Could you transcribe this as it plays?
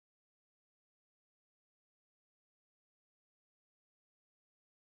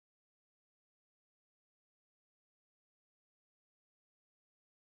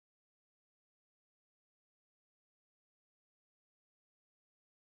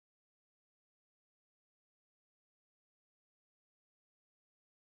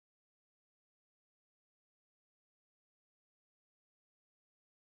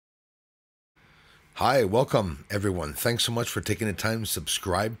Hi, welcome everyone. Thanks so much for taking the time to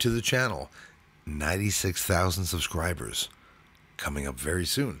subscribe to the channel. 96,000 subscribers coming up very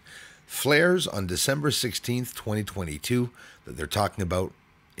soon. Flares on December 16th, 2022 that they're talking about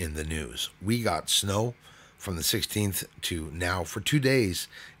in the news. We got snow from the 16th to now. For 2 days,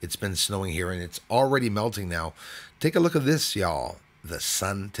 it's been snowing here and it's already melting now. Take a look at this, y'all. The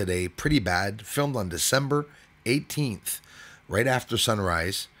sun today, pretty bad. Filmed on December 18th, right after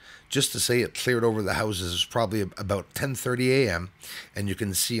sunrise. Just to say it cleared over the houses is probably about 10:30 a.m. And you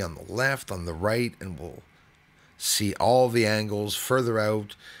can see on the left, on the right, and we'll see all the angles further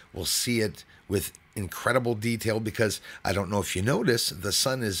out. We'll see it with incredible detail because I don't know if you notice, the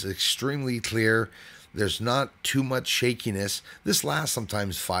sun is extremely clear. There's not too much shakiness. This lasts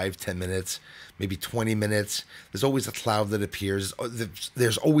sometimes 5-10 minutes, maybe 20 minutes. There's always a cloud that appears.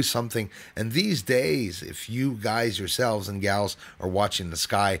 There's always something. And these days, if you guys yourselves and gals are watching the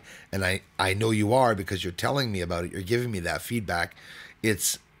sky, and I know you are because you're telling me about it, you're giving me that feedback,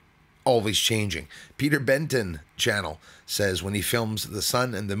 it's always changing. Peter Benton channel says when he films the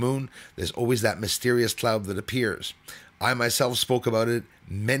sun and the moon, there's always that mysterious cloud that appears. I myself spoke about it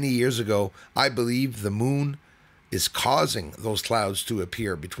many years ago. I believe the moon is causing those clouds to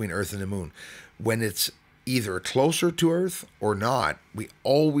appear between Earth and the moon. When it's either closer to Earth or not, we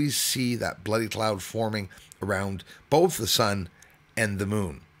always see that bloody cloud forming around both the sun and the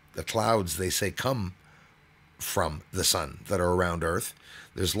moon. The clouds, they say, come from the sun that are around Earth.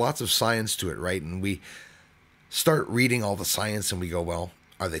 There's lots of science to it, right? And we start reading all the science and we go, well,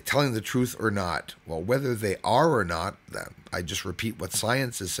 are they telling the truth or not? Well, whether they are or not, I just repeat what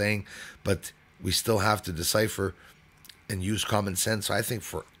science is saying, but we still have to decipher and use common sense, I think,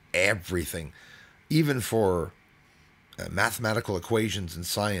 for everything, even for mathematical equations in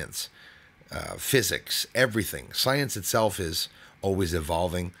science, physics, everything. Science itself is always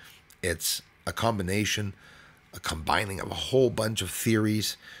evolving. It's a combination, a combining of a whole bunch of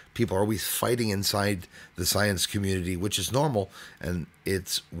theories. People are always fighting inside the science community, which is normal, and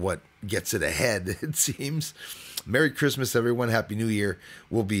it's what gets it ahead, it seems. Merry Christmas, everyone. Happy New Year.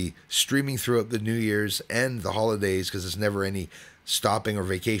 We'll be streaming throughout the New Year's and the holidays because there's never any stopping or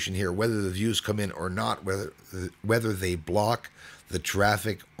vacation here, whether the views come in or not, whether they block the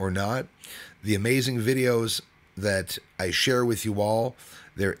traffic or not. The amazing videos that I share with you all,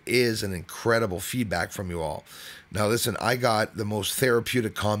 there is an incredible feedback from you all. Now listen, I got the most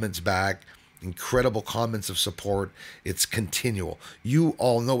therapeutic comments back, incredible comments of support. It's continual. You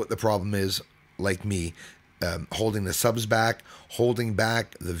all know what the problem is, like me, holding the subs back, holding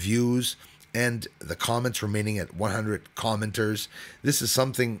back the views, and the comments remaining at 100 commenters. This is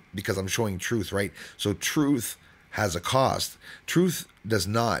something because I'm showing truth, right? So truth has a cost. Truth does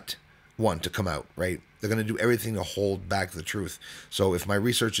not want to come out, right? They're going to do everything to hold back the truth. So if my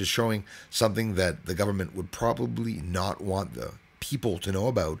research is showing something that the government would probably not want the people to know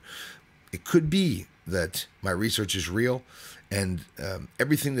about, it could be that my research is real and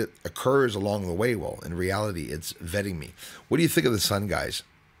everything that occurs along the way, well, in reality, it's vetting me. What do you think of the sun, guys?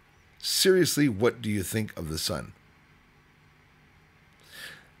 Seriously, what do you think of the sun?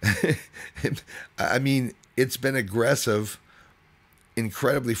 I mean, it's been aggressive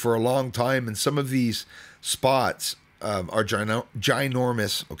incredibly for a long time, and some of these spots are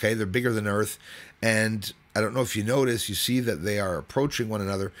ginormous. Okay, they're bigger than Earth, and I don't know if you notice, you see that they are approaching one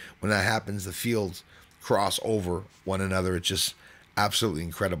another. When that happens, the fields cross over one another. It's just absolutely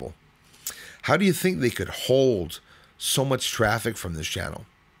incredible. How do you think they could hold so much traffic from this channel?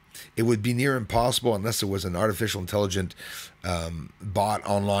 It would be near impossible unless it was an artificial intelligent bot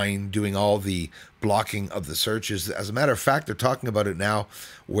online doing all the blocking of the searches. As a matter of fact, they're talking about it now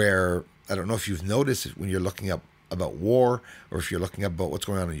where, I don't know if you've noticed it when you're looking up about war or if you're looking up about what's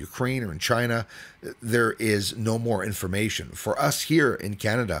going on in Ukraine or in China, there is no more information. For us here in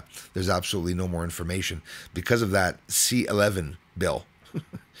Canada, there's absolutely no more information because of that C-11 bill,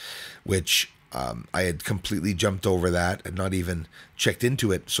 which I had completely jumped over that and not even checked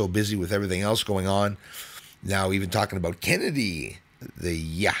into it. So busy with everything else going on. Now even talking about Kennedy,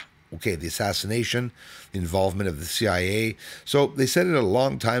 the assassination, the involvement of the CIA. So they said it a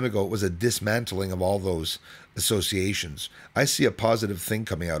long time ago. It was a dismantling of all those associations. I see a positive thing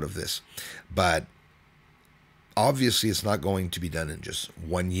coming out of this, but obviously it's not going to be done in just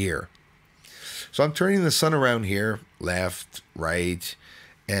 1 year. So I'm turning the sun around here, left, right,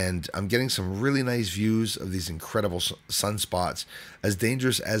 and I'm getting some really nice views of these incredible sunspots, as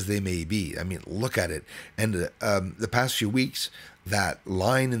dangerous as they may be. I mean, look at it. And the past few weeks, that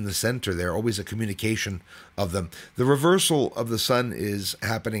line in the center there, always a communication of them. The reversal of the sun is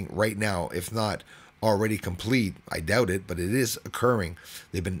happening right now, if not already complete. I doubt it, but it is occurring.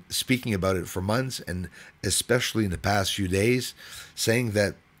 They've been speaking about it for months, and especially in the past few days, saying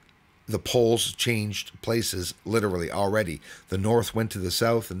that the poles changed places literally already. The north went to the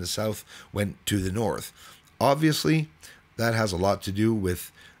south, and the south went to the north. Obviously, that has a lot to do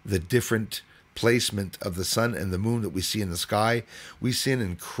with the different placement of the sun and the moon that we see in the sky. We see an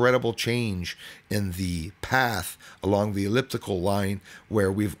incredible change in the path along the elliptical line, where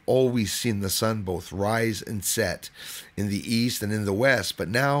we've always seen the sun both rise and set in the east and in the west. But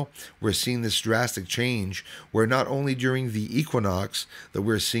now we're seeing this drastic change, where not only during the equinox that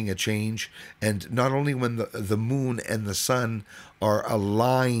we're seeing a change, and not only when the moon and the sun are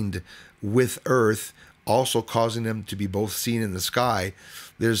aligned with Earth, also causing them to be both seen in the sky.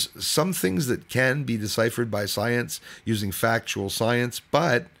 There's some things that can be deciphered by science using factual science,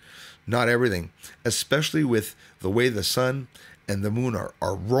 but not everything, especially with the way the sun and the moon are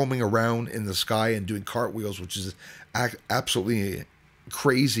roaming around in the sky and doing cartwheels, which is absolutely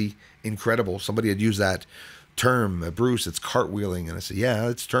crazy, incredible. Somebody had used that term, Bruce, it's cartwheeling. And I said, yeah,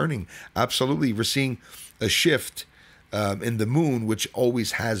 it's turning. Absolutely. We're seeing a shift in the moon, which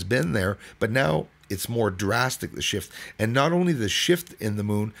always has been there, but now it's more drastic, the shift. And not only the shift in the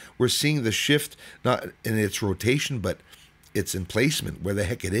moon, we're seeing the shift not in its rotation, but its in placement, where the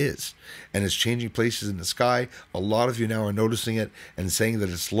heck it is. And it's changing places in the sky. A lot of you now are noticing it and saying that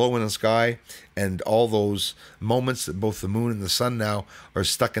it's low in the sky, and all those moments that both the moon and the sun now are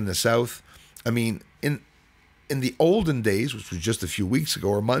stuck in the south. I mean, in the olden days, which was just a few weeks ago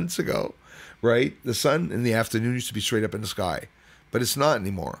or months ago, right, the sun in the afternoon used to be straight up in the sky, but it's not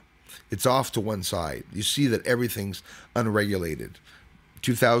anymore. It's off to one side. You see that everything's unregulated.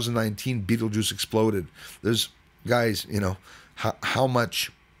 2019, Betelgeuse exploded. There's, guys, you know, how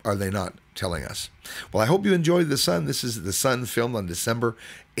much are they not telling us? Well, I hope you enjoyed The Sun. This is The Sun, filmed on December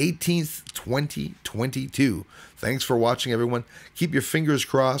 18th, 2022. Thanks for watching, everyone. Keep your fingers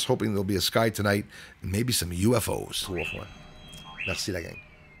crossed, hoping there'll be a sky tonight and maybe some UFOs. Cool one. Merci la gang.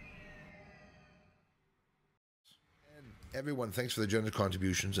 Everyone, thanks for the generous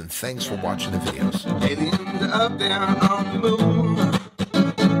contributions, and thanks for watching the videos. Aliens up there on the moon.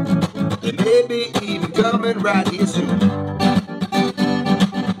 They may be even coming right here soon.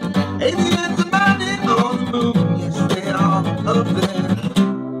 Aliens are landing on the moon. Yes, they are up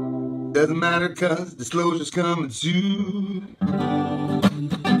there. Doesn't matter, cause disclosure's coming soon.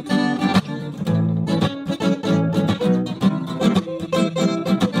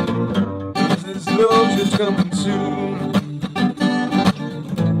 Disclosure's coming soon.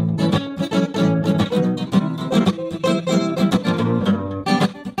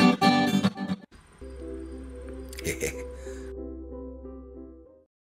 Hehehe